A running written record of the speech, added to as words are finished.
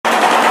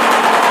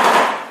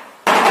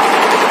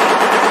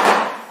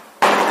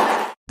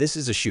This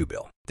is a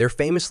shoebill. They're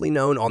famously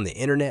known on the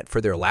internet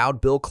for their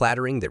loud bill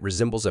clattering that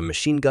resembles a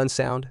machine gun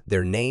sound.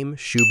 Their name,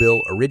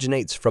 shoebill,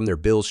 originates from their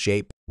bill's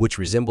shape, which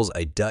resembles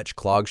a Dutch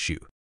clog shoe.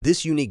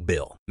 This unique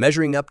bill,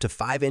 measuring up to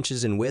 5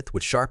 inches in width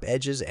with sharp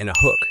edges and a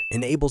hook,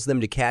 enables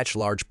them to catch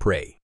large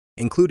prey,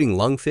 including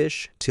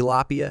lungfish,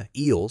 tilapia,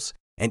 eels,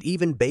 and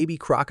even baby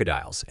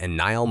crocodiles and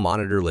Nile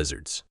monitor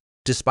lizards.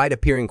 Despite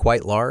appearing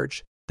quite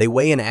large, they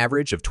weigh an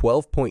average of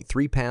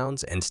 12.3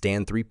 pounds and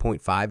stand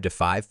 3.5 to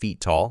 5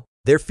 feet tall.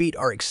 Their feet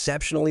are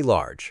exceptionally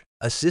large,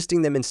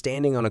 assisting them in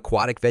standing on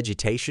aquatic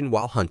vegetation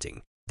while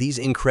hunting. These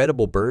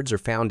incredible birds are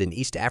found in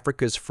East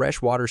Africa's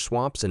freshwater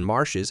swamps and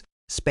marshes,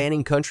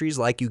 spanning countries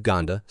like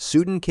Uganda,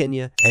 Sudan,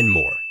 Kenya, and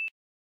more.